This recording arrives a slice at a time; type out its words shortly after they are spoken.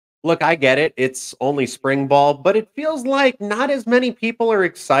Look, I get it. It's only spring ball, but it feels like not as many people are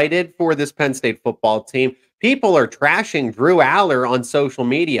excited for this Penn State football team. People are trashing Drew Aller on social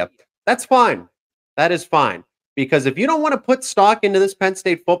media. That's fine. That is fine. Because if you don't want to put stock into this Penn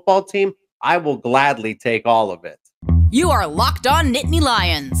State football team, I will gladly take all of it. You are Locked On Nittany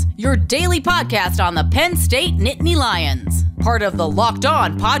Lions, your daily podcast on the Penn State Nittany Lions. Part of the Locked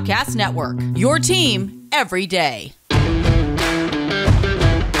On Podcast Network, your team every day.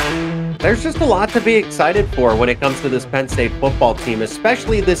 There's just a lot to be excited for when it comes to this Penn State football team,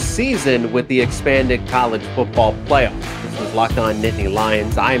 especially this season with the expanded college football playoff. This is Locked On Nittany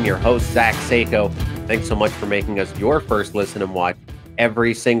Lions. I am your host, Zach Seyko. Thanks so much for making us your first listen and watch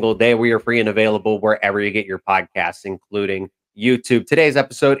every single day. We are free and available wherever you get your podcasts, including YouTube. Today's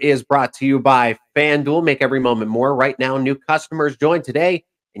episode is brought to you by FanDuel. Make every moment more. Right now, new customers join today,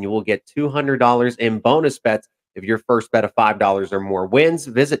 and you will get $200 in bonus bets if your first bet of $5 or more wins.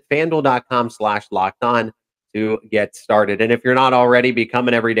 Visit FanDuel.com/lockedon to get started. And if you're not already, become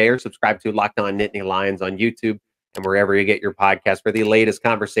an everydayer. Subscribe to Locked On Nittany Lions on YouTube and wherever you get your podcast for the latest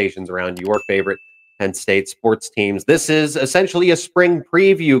conversations around your favorite Penn State sports teams. This is essentially a spring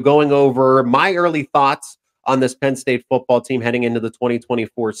preview going over my early thoughts on this Penn State football team heading into the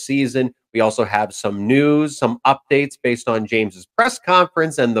 2024 season. We also have some news, some updates based on James's press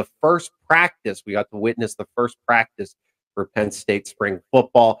conference and the first practice. We got to witness the first practice for Penn State spring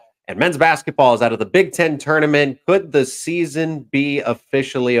football. And men's basketball is out of the Big Ten tournament. Could the season be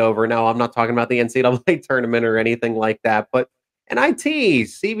officially over? Now, I'm not talking about the NCAA tournament or anything like that, but NIT,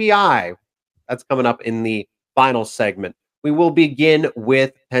 CBI, that's coming up in the final segment. We will begin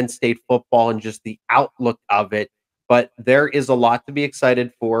with Penn State football and just the outlook of it. But there is a lot to be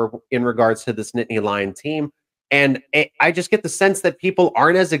excited for in regards to this Nittany Lion team. And I just get the sense that people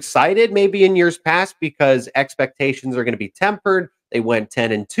aren't as excited maybe in years past because expectations are going to be tempered. They went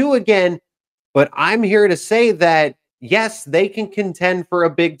 10-2 again. But I'm here to say that, yes, they can contend for a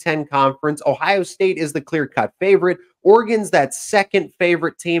Big Ten conference. Ohio State is the clear-cut favorite. Oregon's that second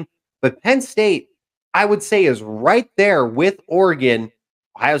favorite team. But Penn State, I would say, is right there with Oregon.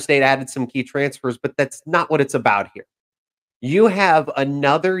 Ohio State added some key transfers, but that's not what it's about here. You have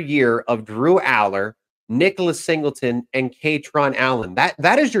another year of Drew Aller, Nicholas Singleton, and Katron Allen.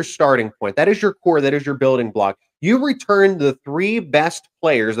 That is your starting point. That is your core. That is your building block. You return the three best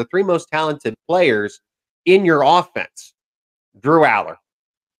players, the three most talented players in your offense. Drew Aller,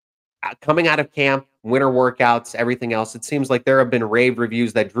 coming out of camp, winter workouts, everything else, it seems like there have been rave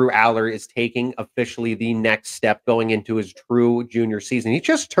reviews that Drew Aller is taking officially the next step going into his true junior season. He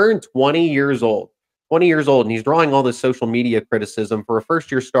just turned 20 years old, and he's drawing all this social media criticism for a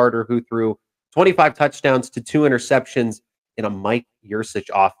first-year starter who threw 25 touchdowns to 2 interceptions in a Mike Rhoades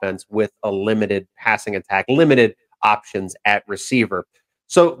offense with a limited passing attack, limited options at receiver.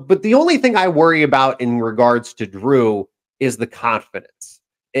 So, but the only thing I worry about in regards to Drew is the confidence,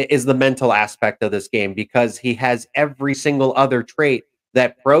 is the mental aspect of this game, because he has every single other trait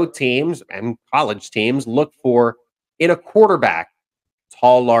that pro teams and college teams look for in a quarterback.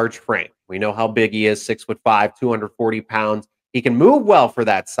 Tall, large frame. We know how big he is, 6'5", 240 pounds. He can move well for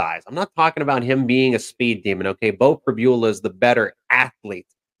that size. I'm not talking about him being a speed demon. Okay, Bo Pribula is the better athlete.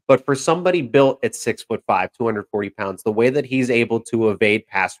 But for somebody built at 6'5", 240 pounds, the way that he's able to evade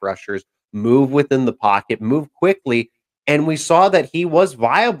pass rushers, move within the pocket, move quickly, and we saw that he was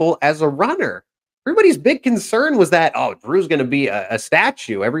viable as a runner. Everybody's big concern was that, oh, Drew's going to be a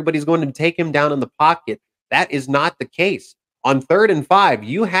statue. Everybody's going to take him down in the pocket. That is not the case. On 3rd and 5,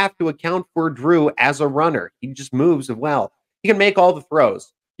 you have to account for Drew as a runner. He just moves well. He can make all the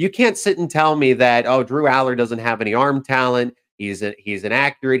throws. You can't sit and tell me that, oh, Drew Aller doesn't have any arm talent. He's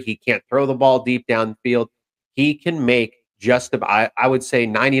inaccurate. He can't throw the ball deep down the field. He can make just about, I would say,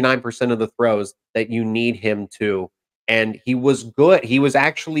 99% of the throws that you need him to. And he was good. He was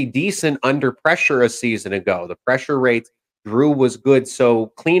actually decent under pressure a season ago. The pressure rates, Drew was good.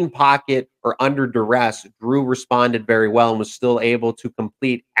 So clean pocket or under duress, Drew responded very well and was still able to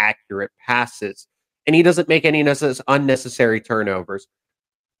complete accurate passes. And he doesn't make any unnecessary turnovers.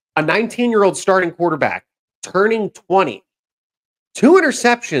 A 19-year-old starting quarterback turning 20. 2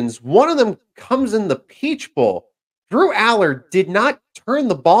 interceptions. One of them comes in the Peach Bowl. Drew Aller did not turn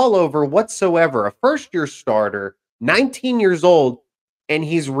the ball over whatsoever. A first-year starter, 19 years old, and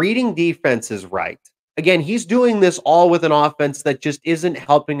he's reading defenses right. Again, he's doing this all with an offense that just isn't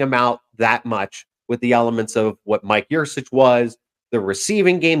helping him out that much with the elements of what Mike Rhoades was, the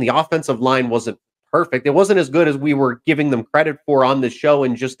receiving game. The offensive line wasn't perfect. It wasn't as good as we were giving them credit for on the show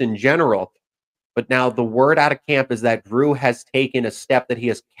and just in general. But now the word out of camp is that Drew has taken a step, that he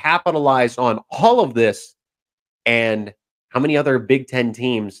has capitalized on all of this. And how many other Big Ten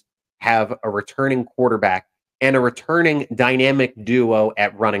teams have a returning quarterback and a returning dynamic duo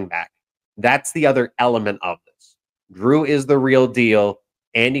at running back. That's the other element of this. Drew is the real deal.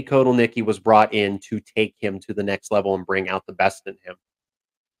 Andy Kotelnicki was brought in to take him to the next level and bring out the best in him.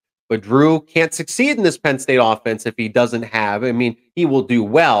 But Drew can't succeed in this Penn State offense if he doesn't have, I mean, he will do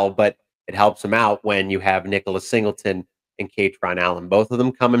well, but it helps him out when you have Nicholas Singleton and Katron Allen, both of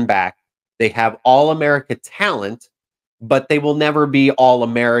them coming back. They have All-America talent, but they will never be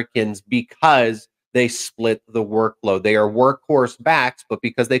All-Americans because they split the workload. They are workhorse backs, but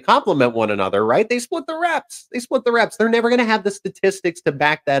because they complement one another, right? They split the reps. They're never going to have the statistics to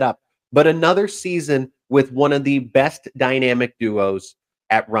back that up. But another season with one of the best dynamic duos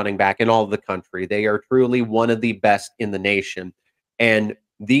at running back in all of the country. They are truly one of the best in the nation. And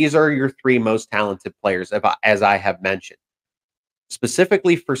these are your three most talented players, as I have mentioned.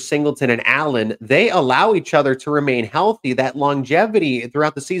 Specifically for Singleton and Allen, they allow each other to remain healthy, that longevity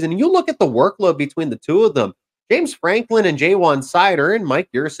throughout the season. And you look at the workload between the two of them. James Franklin and Jaywan Sider and Mike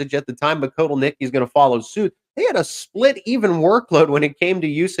Yursich at the time, but Kotelnicki is going to follow suit. They had a split even workload when it came to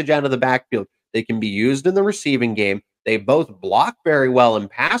usage out of the backfield. They can be used in the receiving game. They both block very well in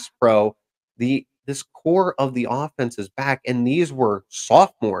pass pro. This core of the offense is back, and these were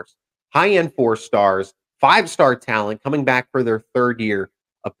sophomores, high-end 4-stars, 5-star talent coming back for their third year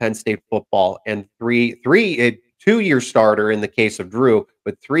of Penn State football, and a 2-year starter in the case of Drew,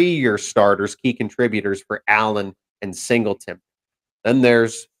 but 3-year starters, key contributors for Allen and Singleton. Then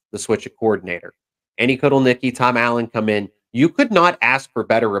there's the switch of coordinator. Andy Kotelnicki, Tom Allen come in. You could not ask for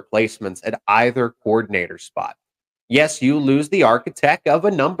better replacements at either coordinator spot. Yes, you lose the architect of a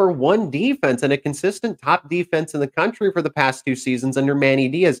 #1 defense and a consistent top defense in the country for the past 2 seasons under Manny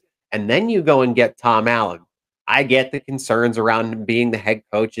Diaz. And then you go and get Tom Allen. I get the concerns around him being the head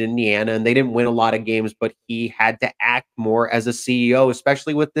coach in Indiana, and they didn't win a lot of games, but he had to act more as a CEO,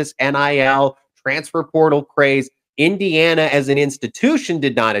 especially with this NIL transfer portal craze. Indiana as an institution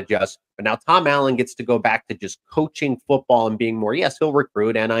did not adjust, but now Tom Allen gets to go back to just coaching football and being more, yes, he'll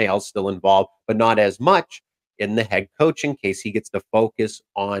recruit, NIL still involved, but not as much in the head coach in case he gets to focus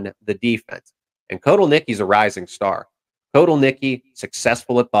on the defense. And Kotelnicki's a rising star. Kotelnicki,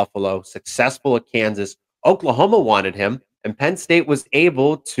 successful at Buffalo, successful at Kansas. Oklahoma wanted him, and Penn State was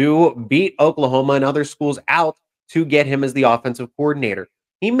able to beat Oklahoma and other schools out to get him as the offensive coordinator.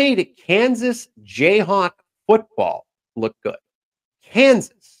 He made Kansas Jayhawk football look good.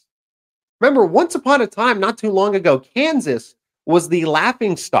 Kansas. Remember, once upon a time, not too long ago, Kansas was the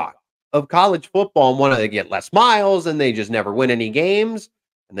laughingstock of college football and wanted to get Les Miles, and they just never win any games.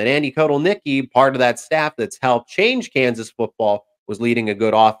 And then Andy Kotelnicki, part of that staff that's helped change Kansas football, was leading a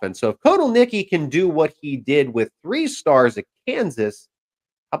good offense. So if Kotelnicki can do what he did with 3 stars at Kansas,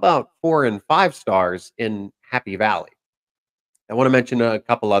 how about 4 and 5 stars in Happy Valley? I want to mention a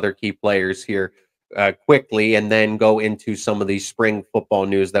couple other key players here quickly, and then go into some of the spring football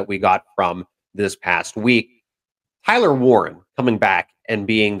news that we got from this past week. Tyler Warren coming back and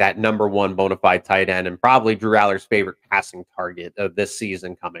being that #1 bona fide tight end, and probably Drew Aller's favorite passing target of this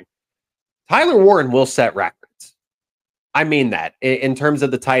season coming. Tyler Warren will set records. I mean that in terms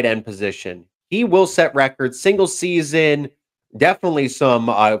of the tight end position. He will set records, single season, definitely some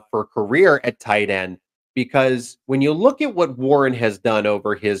for career at tight end, because when you look at what Warren has done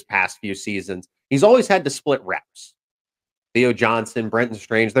over his past few seasons, he's always had to split reps. Theo Johnson, Brenton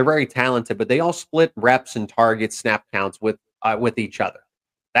Strange, they're very talented, but they all split reps and targets, snap counts with each other.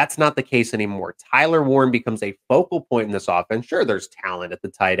 That's not the case anymore. Tyler Warren becomes a focal point in this offense. Sure, there's talent at the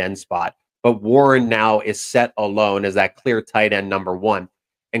tight end spot, but Warren now is set alone as that clear tight end #1.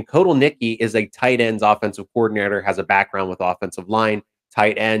 And Kotelnicki is a tight ends offensive coordinator, has a background with offensive line,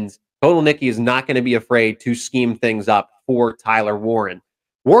 tight ends. Kotelnicki is not going to be afraid to scheme things up for Tyler Warren.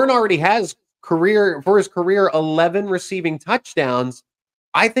 Warren already has his career 11 receiving touchdowns.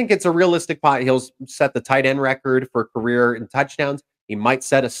 I think it's a realistic pot. He'll set the tight end record for career in touchdowns. He might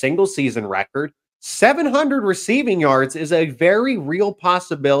set a single season record. 700 receiving yards is a very real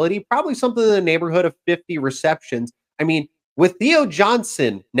possibility, probably something in the neighborhood of 50 receptions. I mean, with Theo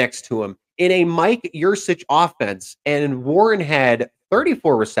Johnson next to him in a Mike Yursich offense, and Warren had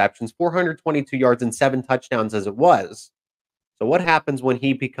 34 receptions, 422 yards, and 7 touchdowns as it was. So what happens when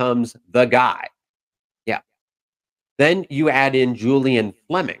he becomes the guy? Yeah. Then you add in Julian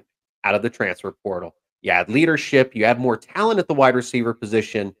Fleming out of the transfer portal. You add leadership. You add more talent at the wide receiver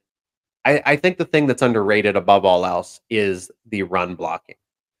position. I think the thing that's underrated above all else is the run blocking.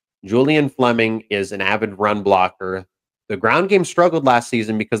 Julian Fleming is an avid run blocker. The ground game struggled last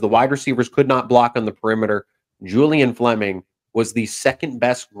season because the wide receivers could not block on the perimeter. Julian Fleming was the second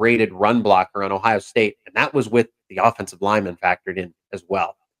best graded run blocker on Ohio State, and that was with the offensive lineman factored in as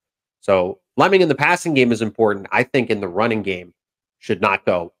well. So Fleming in the passing game is important. I think in the running game should not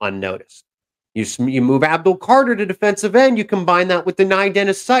go unnoticed. You move Abdul Carter to defensive end. You combine that with Deni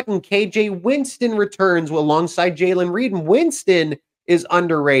Dennis Sutton. KJ Winston returns alongside Jalen Reed, and Winston is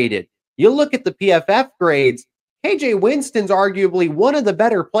underrated. You look at the PFF grades, KJ Winston's arguably one of the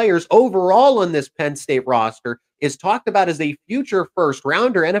better players overall on this Penn State roster, is talked about as a future first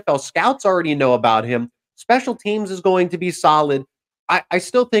rounder. NFL scouts already know about him. Special teams is going to be solid. I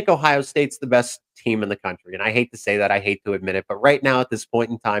still think Ohio State's the best team in the country. And I hate to say that. I hate to admit it. But right now, at this point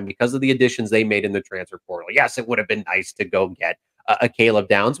in time, because of the additions they made in the transfer portal, yes, it would have been nice to go get a Caleb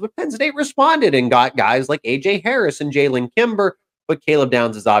Downs. But Penn State responded and got guys like A.J. Harris and Jalen Kimber. But Caleb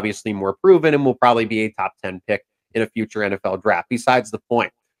Downs is obviously more proven and will probably be a top 10 pick in a future NFL draft. Besides the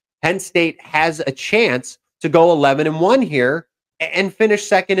point, Penn State has a chance to go 11-1 here and finish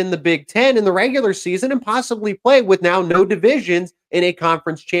second in the Big Ten in the regular season and possibly play with now no divisions in a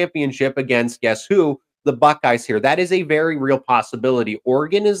conference championship against, guess who? The Buckeyes here. That is a very real possibility.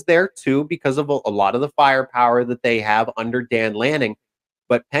 Oregon is there too because of a lot of the firepower that they have under Dan Lanning.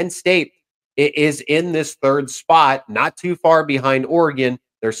 But Penn State is in this third spot, not too far behind Oregon.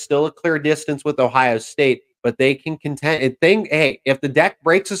 There's still a clear distance with Ohio State, but they can contend. Hey, if the deck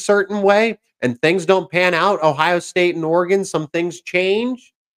breaks a certain way and things don't pan out, Ohio State and Oregon, some things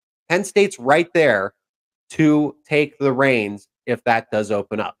change. Penn State's right there to take the reins if that does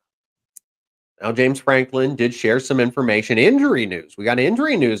open up. Now, James Franklin did share some information, injury news. We got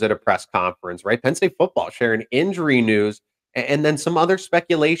injury news at a press conference, right? Penn State football sharing injury news, and then some other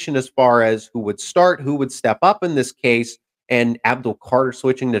speculation as far as who would start, who would step up in this case, and Abdul Carter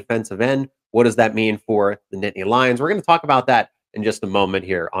switching to defensive end. What does that mean for the Nittany Lions? We're going to talk about that in just a moment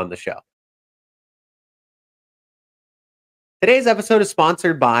here on the show. Today's episode is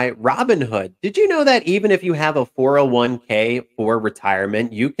sponsored by Robinhood. Did you know that even if you have a 401k for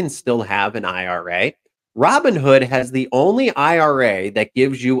retirement, you can still have an IRA? Robinhood has the only IRA that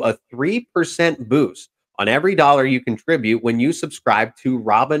gives you a 3% boost on every dollar you contribute when you subscribe to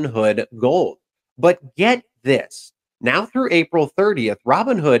Robinhood Gold. But get this. Now through April 30th,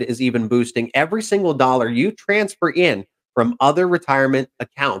 Robinhood is even boosting every single dollar you transfer in from other retirement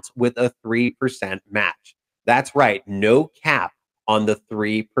accounts with a 3% match. That's right, no cap on the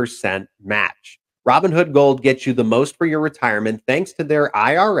 3% match. Robinhood Gold gets you the most for your retirement thanks to their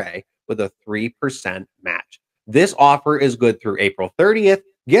IRA with a 3% match. This offer is good through April 30th.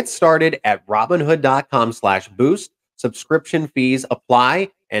 Get started at Robinhood.com/boost. Subscription fees apply.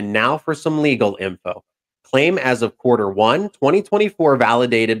 And now for some legal info. Claim as of Q1 2024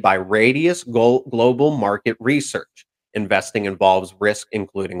 validated by Radius Global Market Research. Investing involves risk,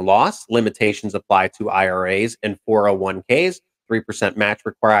 including loss. Limitations apply to IRAs and 401ks. 3% match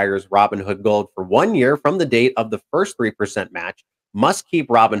requires Robinhood Gold for 1 year from the date of the first 3% match. Must keep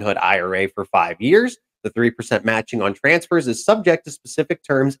Robinhood IRA for 5 years. The 3% matching on transfers is subject to specific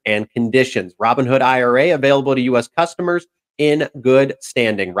terms and conditions. Robinhood IRA available to U.S. customers in good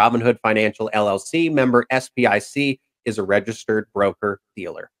standing. Robinhood Financial LLC, member SPIC, is a registered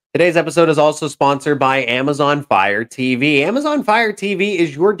broker-dealer. Today's episode is also sponsored by Amazon Fire TV. Amazon Fire TV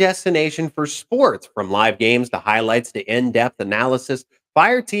is your destination for sports. From live games to highlights to in-depth analysis,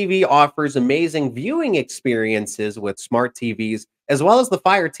 Fire TV offers amazing viewing experiences with smart TVs, as well as the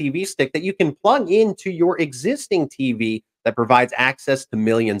Fire TV stick that you can plug into your existing TV that provides access to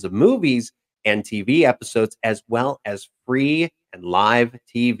millions of movies and TV episodes, as well as free and live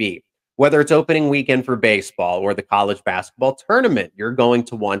TV. Whether it's opening weekend for baseball or the college basketball tournament, you're going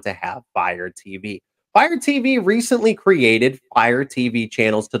to want to have Fire TV. Fire TV recently created Fire TV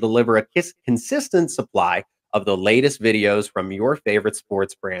channels to deliver a consistent supply of the latest videos from your favorite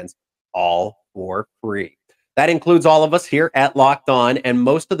sports brands, all for free. That includes all of us here at Locked On and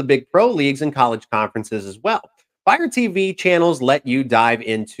most of the big pro leagues and college conferences as well. Fire TV channels let you dive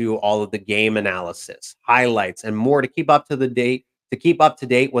into all of the game analysis, highlights, and more to keep up to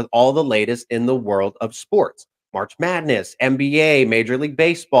date with all the latest in the world of sports. March Madness, NBA, Major League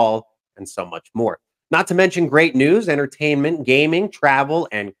Baseball, and so much more. Not to mention great news, entertainment, gaming, travel,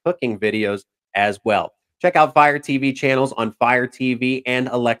 and cooking videos as well. Check out Fire TV channels on Fire TV and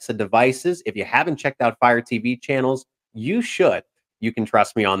Alexa devices. If you haven't checked out Fire TV channels, you should. You can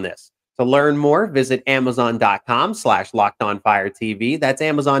trust me on this. To learn more, visit Amazon.com/LockedOnFireTV. That's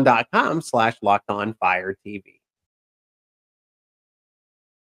Amazon.com/LockedOnFireTV.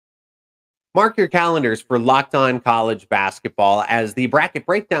 Mark your calendars for Locked On College Basketball as the Bracket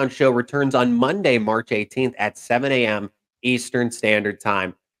Breakdown Show returns on Monday, March 18th at 7 a.m. Eastern Standard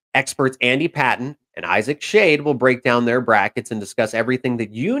Time. Experts Andy Patton and Isaac Shade will break down their brackets and discuss everything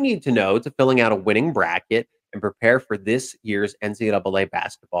that you need to know to filling out a winning bracket and prepare for this year's NCAA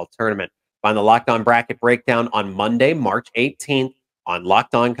basketball tournament. Find the Locked On Bracket Breakdown on Monday, March 18th on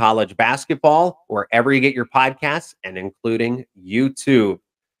Locked On College Basketball, wherever you get your podcasts, and including YouTube.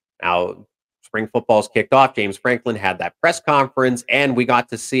 Now, spring football's kicked off. James Franklin had that press conference, and we got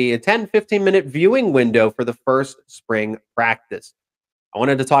to see a 10-15-minute viewing window for the first spring practice. I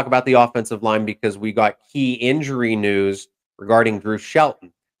wanted to talk about the offensive line because we got key injury news regarding Drew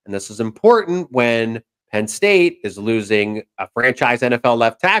Shelton. And this is important when Penn State is losing a franchise NFL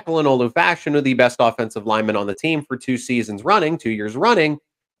left tackle in Olu Fashanu, the best offensive lineman on the team for 2 years running,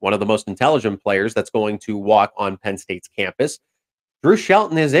 one of the most intelligent players that's going to walk on Penn State's campus. Drew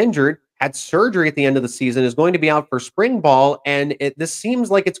Shelton is injured, had surgery at the end of the season, is going to be out for spring ball, and this seems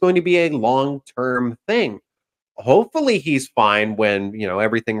like it's going to be a long-term thing. Hopefully he's fine when,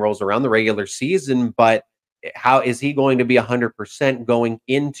 everything rolls around the regular season, but how is he going to be 100% going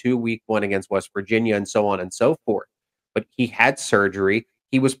into week 1 against West Virginia and so on and so forth? But he had surgery.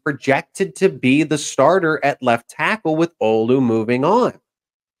 He was projected to be the starter at left tackle with Olu moving on.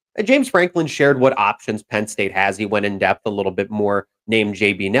 And James Franklin shared what options Penn State has. He went in depth a little bit more, named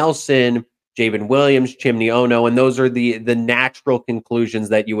J.B. Nelson, Javen Williams, Chimney Ono, and those are the natural conclusions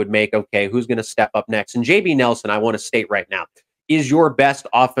that you would make. Okay, who's going to step up next? And J.B. Nelson, I want to state right now, is your best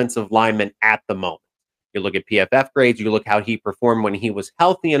offensive lineman at the moment. You look at PFF grades, you look how he performed when he was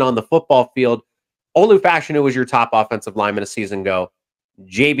healthy and on the football field. Olu Fashanu was your top offensive lineman a season ago.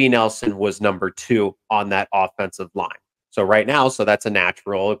 J.B. Nelson was number 2 on that offensive line. So right now, that's a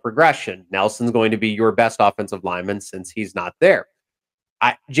natural progression. Nelson's going to be your best offensive lineman since he's not there.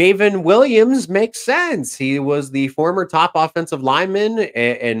 Javen Williams makes sense. He was the former top offensive lineman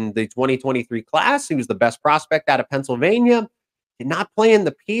in the 2023 class. He was the best prospect out of Pennsylvania. Did not play in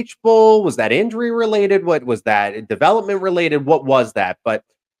the Peach Bowl. Was that injury related? What was that? Development related? What was that? But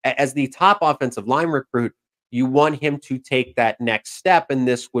as the top offensive line recruit, you want him to take that next step, and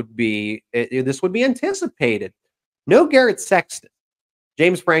this would be anticipated. No Garrett Sexton.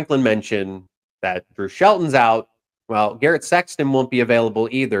 James Franklin mentioned that Drew Shelton's out. Well, Garrett Sexton won't be available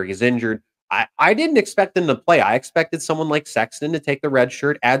either. He's injured. I didn't expect him to play. I expected someone like Sexton to take the red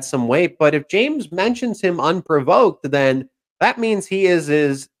shirt, add some weight. But if James mentions him unprovoked, then that means he is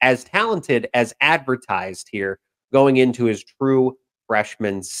as talented as advertised here going into his true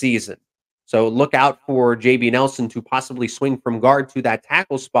freshman season. So look out for J.B. Nelson to possibly swing from guard to that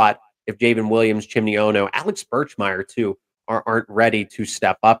tackle spot if Javen Williams, Chimney Ono, Alex Birchmeier, too, aren't ready to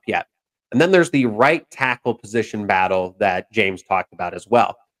step up yet. And then there's the right tackle position battle that James talked about as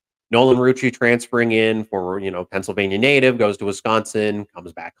well. Nolan Rucci transferring in, former, Pennsylvania native, goes to Wisconsin,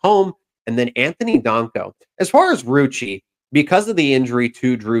 comes back home. And then Anthony Donko. As far as Rucci, because of the injury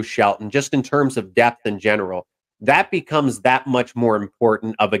to Drew Shelton, just in terms of depth in general, that becomes that much more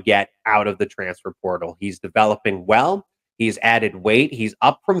important of a get out of the transfer portal. He's developing well. He's added weight. He's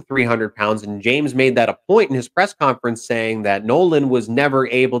up from 300 pounds. And James made that a point in his press conference saying that Nolan was never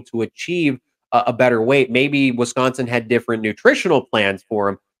able to achieve a better weight. Maybe Wisconsin had different nutritional plans for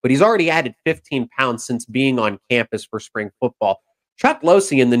him, but he's already added 15 pounds since being on campus for spring football. Chuck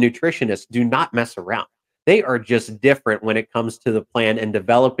Losey and the nutritionists do not mess around. They are just different when it comes to the plan and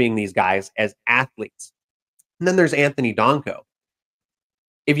developing these guys as athletes. And then there's Anthony Donko.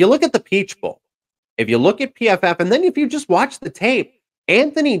 If you look at the Peach Bowl, if you look at PFF, and then if you just watch the tape,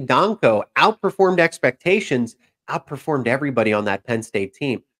 Anthony Donko outperformed expectations, outperformed everybody on that Penn State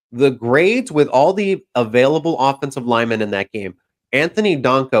team. The grades with all the available offensive linemen in that game, Anthony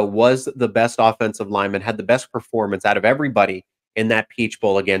Donko was the best offensive lineman, had the best performance out of everybody in that Peach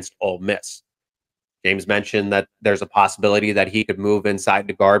Bowl against Ole Miss. James mentioned that there's a possibility that he could move inside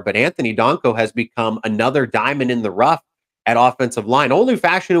to guard, but Anthony Donko has become another diamond in the rough at offensive line. Olu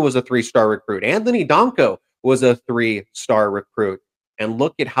Fashanu was a 3-star recruit. Anthony Donko was a 3-star recruit. And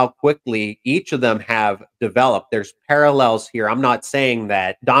look at how quickly each of them have developed. There's parallels here. I'm not saying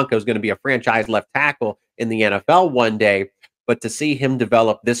that Donko is going to be a franchise left tackle in the NFL one day, but to see him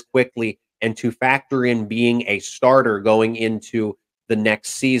develop this quickly and to factor in being a starter going into the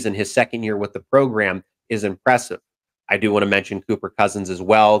next season, his second year with the program, is impressive. I do want to mention Cooper Cousins as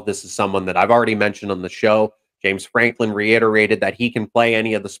well. This is someone that I've already mentioned on the show. James Franklin reiterated that he can play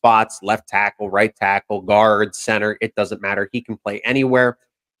any of the spots, left tackle, right tackle, guard, center. It doesn't matter. He can play anywhere.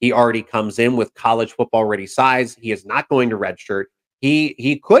 He already comes in with college football ready size. He is not going to redshirt.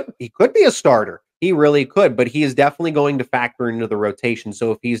 He could be a starter. He really could, but he is definitely going to factor into the rotation.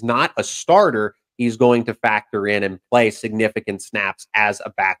 So if he's not a starter, he's going to factor in and play significant snaps as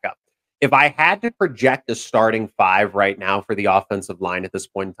a backup. If I had to project a starting 5 right now for the offensive line at this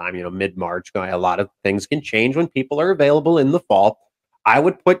point in time, mid-March, a lot of things can change when people are available in the fall. I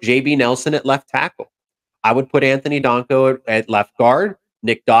would put J.B. Nelson at left tackle. I would put Anthony Donko at left guard.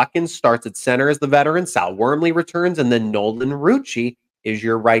 Nick Dawkins starts at center as the veteran. Sal Wormley returns, and then Nolan Rucci is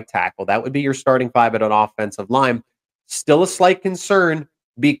your right tackle. That would be your starting five at an offensive line. Still a slight concern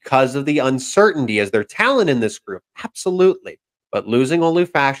because of the uncertainty. Is there talent in this group? Absolutely. But losing Olu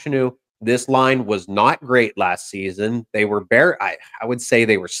Fashanu, this line was not great last season. They were I would say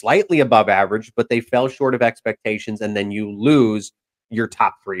they were slightly above average, but they fell short of expectations, and then you lose your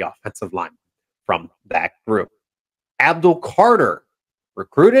top three offensive linemen from that group. Abdul Carter,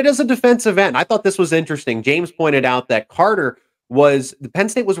 recruited as a defensive end. I thought this was interesting. James pointed out that Penn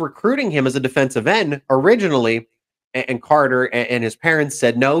State was recruiting him as a defensive end originally, and Carter and his parents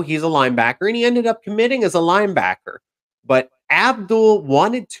said, no, he's a linebacker, and he ended up committing as a linebacker. But Abdul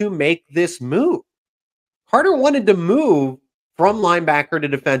wanted to make this move. Carter wanted to move from linebacker to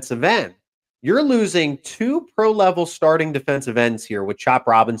defensive end. You're losing two pro-level starting defensive ends here with Chop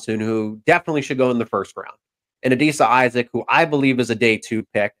Robinson, who definitely should go in the first round, and Adisa Isaac, who I believe is a day 2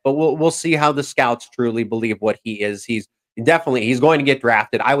 pick, but we'll see how the scouts truly believe what he is. He's going to get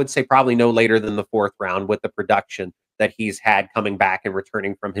drafted. I would say probably no later than the 4th round with the production that he's had coming back and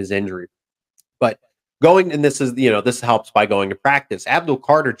returning from his injury. But this helps by going to practice. Abdul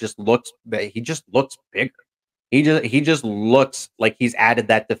Carter just looks bigger. He just looks like he's added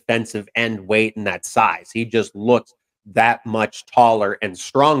that defensive end weight and that size. He just looks that much taller and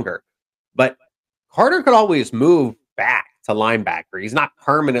stronger. But Carter could always move back to linebacker. He's not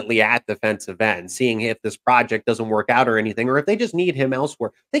permanently at defensive end, seeing if this project doesn't work out or anything, or if they just need him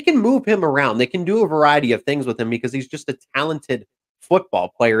elsewhere. They can move him around. They can do a variety of things with him because he's just a talented football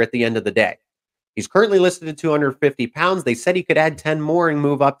player at the end of the day. He's currently listed at 250 pounds. They said he could add 10 more and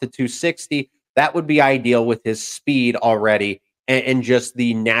move up to 260. That would be ideal with his speed already and just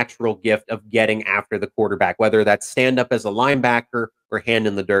the natural gift of getting after the quarterback, whether that's stand up as a linebacker or hand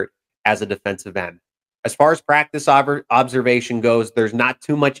in the dirt as a defensive end. As far as practice observation goes, there's not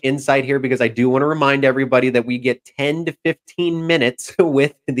too much insight here because I do want to remind everybody that we get 10 to 15 minutes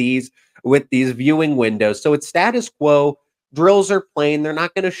with these viewing windows. So it's status quo. Drills are plain. They're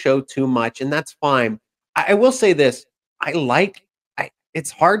not going to show too much, and that's fine. I will say this.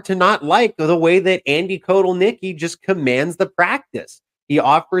 It's hard to not like the way that Andy Kotelnicki just commands the practice. He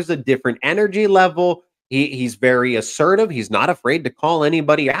offers a different energy level. He's very assertive. He's not afraid to call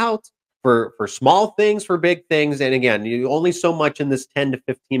anybody out for small things, for big things. And again, only so much in this 10 to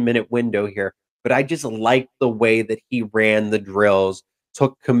 15-minute window here. But I just like the way that he ran the drills,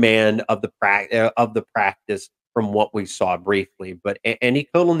 took command of the practice from what we saw briefly. But Andy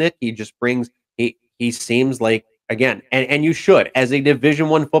Kotelnicki just brings, he seems like, again, and you should, as a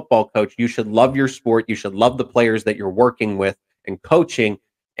Division I football coach, you should love your sport. You should love the players that you're working with and coaching.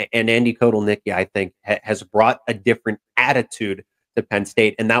 And Andy Kotelnicki, I think, has brought a different attitude to Penn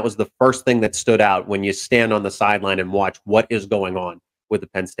State. And that was the first thing that stood out when you stand on the sideline and watch what is going on with the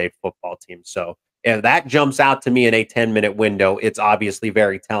Penn State football team. So if that jumps out to me in a 10-minute window, it's obviously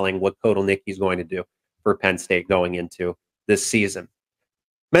very telling what Kotelnicki is going to do for Penn State going into this season.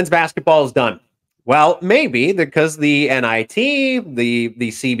 Men's basketball is done. Well, maybe because the NIT, the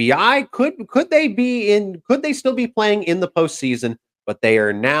CBI, could they still be playing in the postseason? But they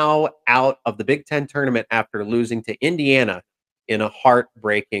are now out of the Big Ten tournament after losing to Indiana in a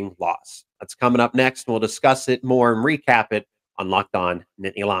heartbreaking loss. That's coming up next, and we'll discuss it more and recap it on Locked On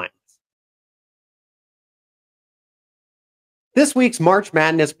Nittany Lions. This week's March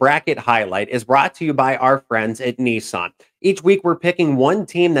Madness bracket highlight is brought to you by our friends at Nissan. Each week, we're picking one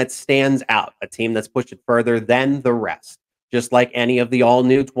team that stands out, a team that's pushed it further than the rest. Just like any of the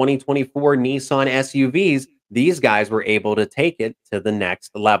all-new 2024 Nissan SUVs, these guys were able to take it to the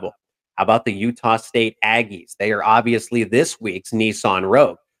next level. How about the Utah State Aggies? They are obviously this week's Nissan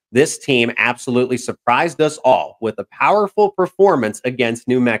Rogue. This team absolutely surprised us all with a powerful performance against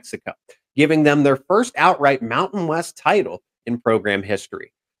New Mexico, giving them their first outright Mountain West title in program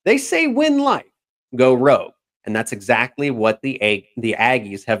history. They say win life, go Rogue. And that's exactly what the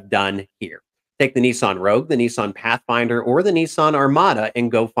Aggies have done here. Take the Nissan Rogue, the Nissan Pathfinder, or the Nissan Armada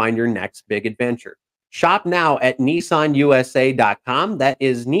and go find your next big adventure. Shop now at nissanusa.com. That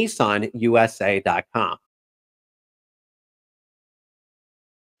is nissanusa.com.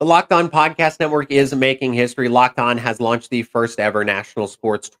 The Locked On Podcast Network is making history. Locked On has launched the first ever national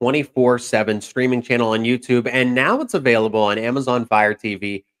sports 24/7 streaming channel on YouTube, and now it's available on Amazon Fire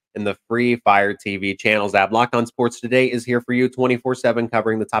TV and the free Fire TV channels app. Locked On Sports Today is here for you 24/7,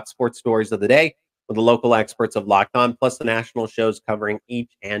 covering the top sports stories of the day with the local experts of Locked On, plus the national shows covering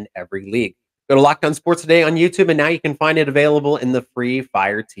each and every league. Go to Locked On Sports Today on YouTube, and now you can find it available in the free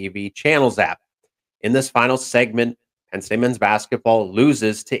Fire TV channels app. In this final segment, Penn State men's basketball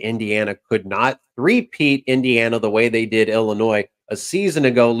loses to Indiana, could not three-peat Indiana the way they did Illinois a season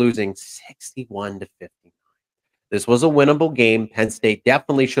ago, losing 61-59. This was a winnable game. Penn State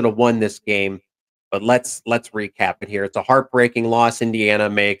definitely should have won this game, but let's recap it here. It's a heartbreaking loss. Indiana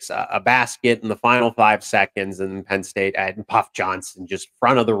makes a basket in the final 5 seconds, and Penn State and Puff Johnson just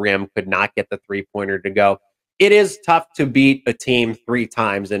front of the rim could not get the three-pointer to go. It is tough to beat a team 3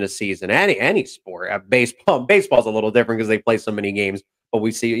 times in a season. Any sport. Baseball's a little different because they play so many games. But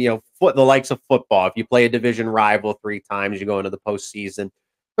we see, the likes of football. If you play a division rival 3 times, you go into the postseason.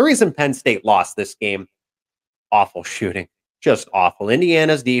 The reason Penn State lost this game, awful shooting, just awful.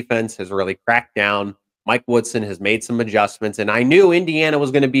 Indiana's defense has really cracked down. Mike Woodson has made some adjustments, and I knew Indiana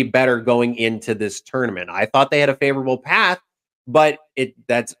was going to be better going into this tournament. I thought they had a favorable path, but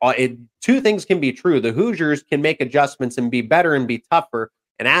 2 things can be true. The Hoosiers can make adjustments and be better and be tougher.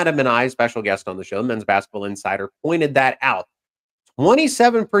 And Adam and I, special guest on the show, Men's Basketball Insider, pointed that out.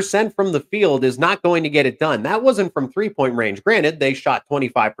 27% from the field is not going to get it done. That wasn't from three-point range. Granted, they shot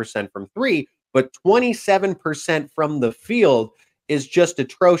 25% from 3, but 27% from the field is just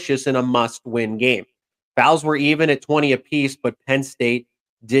atrocious in a must-win game. Fouls were even at 20 apiece, but Penn State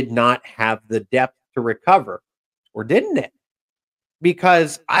did not have the depth to recover. Or didn't it?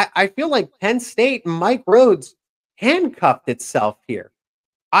 Because I feel like Penn State and Mike Rhoades handcuffed itself here.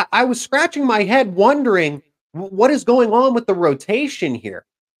 I was scratching my head wondering what is going on with the rotation here.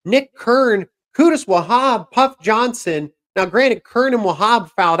 Nick Kern, Qudus Wahab, Puff Johnson. Now, granted, Kern and Wahab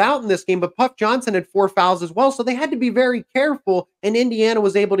fouled out in this game, but Puff Johnson had 4 fouls as well, so they had to be very careful, and Indiana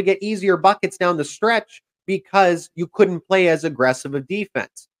was able to get easier buckets down the stretch because you couldn't play as aggressive a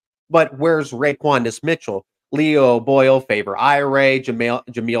defense. But where's Raquandis Mitchell, Leo Boyle, Favor Ire,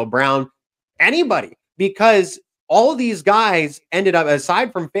 Jameel Brown, anybody? Because all these guys ended up,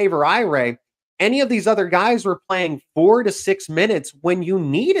 aside from Favor Ire, any of these other guys were playing 4 to 6 minutes when you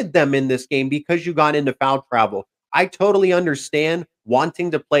needed them in this game because you got into foul trouble. I totally understand wanting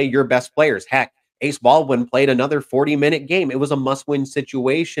to play your best players. Heck, Ace Baldwin played another 40-minute game. It was a must-win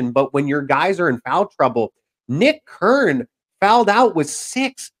situation. But when your guys are in foul trouble, Nick Kern fouled out with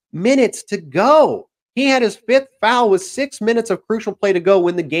 6 minutes to go. He had his 5th foul with 6 minutes of crucial play to go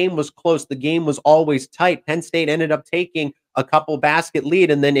when the game was close. The game was always tight. Penn State ended up taking a couple basket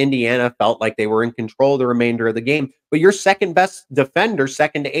lead, and then Indiana felt like they were in control the remainder of the game. But your second best defender,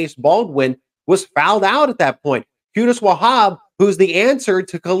 second to Ace Baldwin, was fouled out at that point. Qudus Wahab, who's the answer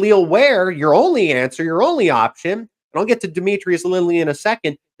to Khalil Ware, your only answer, your only option, and I'll get to Demetrius Lindley in a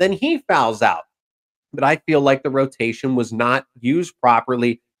second, then he fouls out. But I feel like the rotation was not used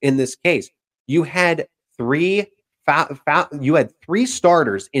properly in this case. You had 3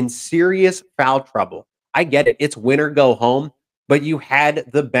 starters in serious foul trouble. I get it. It's win or go home, but you had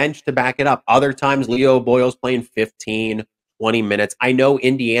the bench to back it up. Other times, Leo Boyle's playing 15, 20 minutes. I know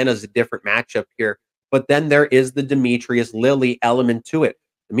Indiana's a different matchup here, but then there is the Demetrius Lilly element to it.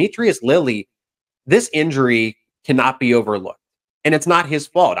 Demetrius Lilly, this injury cannot be overlooked. And it's not his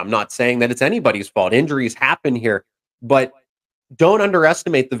fault. I'm not saying that it's anybody's fault. Injuries happen here, but don't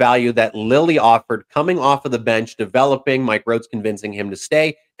underestimate the value that Lilly offered coming off of the bench, developing, Mike Rhoades convincing him to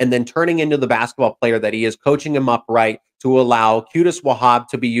stay, and then turning into the basketball player that he is, coaching him up right to allow Qudus Wahab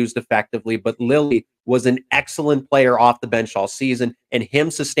to be used effectively. But Lilly was an excellent player off the bench all season, and him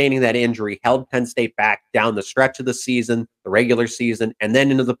sustaining that injury held Penn State back down the stretch of the season, the regular season, and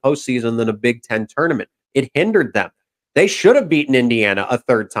then into the postseason, then a Big Ten tournament. It hindered them. They should have beaten Indiana a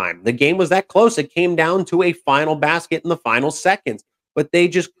 3rd time. The game was that close. It came down to a final basket in the final seconds, but they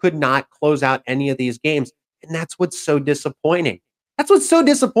just could not close out any of these games. And that's what's so disappointing. That's what's so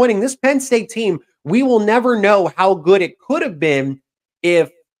disappointing. This Penn State team, we will never know how good it could have been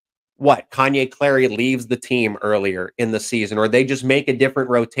if Kanye Clary leaves the team earlier in the season, or they just make a different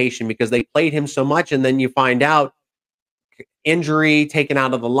rotation because they played him so much. And then you find out injury, taken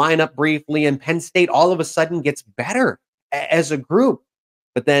out of the lineup briefly, and Penn State all of a sudden gets better as a group.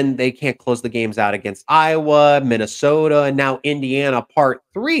 But then they can't close the games out against Iowa, Minnesota, and now Indiana part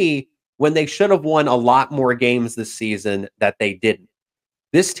 3, when they should have won a lot more games this season that they didn't.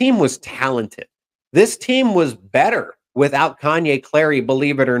 This team was talented. This team was better without Kanye Clary,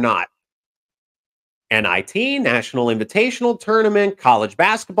 believe it or not. NIT, National Invitational Tournament, College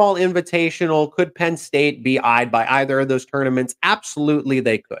Basketball Invitational. Could Penn State be eyed by either of those tournaments? Absolutely,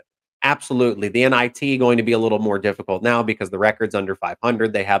 they could. Absolutely. The NIT going to be a little more difficult now because the record's under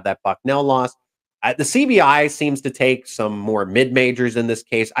 500. They have that Bucknell loss. The CBI seems to take some more mid-majors in this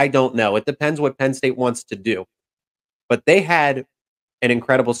case. I don't know. It depends what Penn State wants to do. But they had an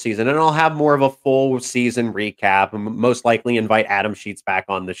incredible season. And I'll have more of a full season recap and most likely invite Adam Sheets back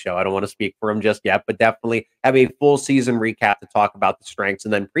on the show. I don't want to speak for him just yet, but definitely have a full season recap to talk about the strengths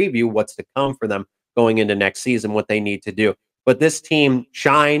and then preview what's to come for them going into next season, what they need to do. But this team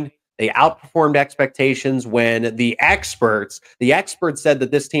shined. They outperformed expectations when the experts said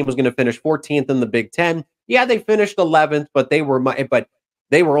that this team was going to finish 14th in the Big Ten. Yeah, they finished 11th, but they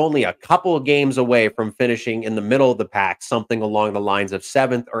were only a couple of games away from finishing in the middle of the pack, something along the lines of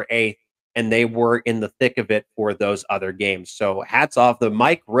 7th or 8th, and they were in the thick of it for those other games. So hats off. The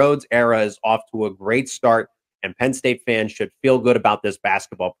Mike Rhoades era is off to a great start, and Penn State fans should feel good about this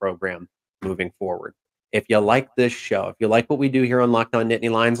basketball program moving forward. If you like this show, if you like what we do here on Locked On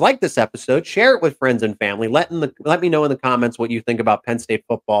Nittany Lions, like this episode, share it with friends and family. Let me know in the comments what you think about Penn State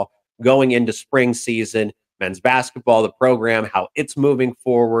football going into spring season, men's basketball, the program, how it's moving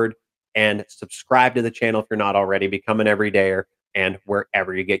forward, and subscribe to the channel if you're not already. Become an everydayer and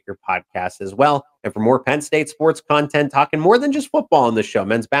wherever you get your podcasts as well. And for more Penn State sports content, talking more than just football on the show,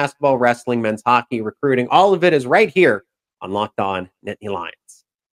 men's basketball, wrestling, men's hockey, recruiting, all of it is right here on Locked On Nittany Lions.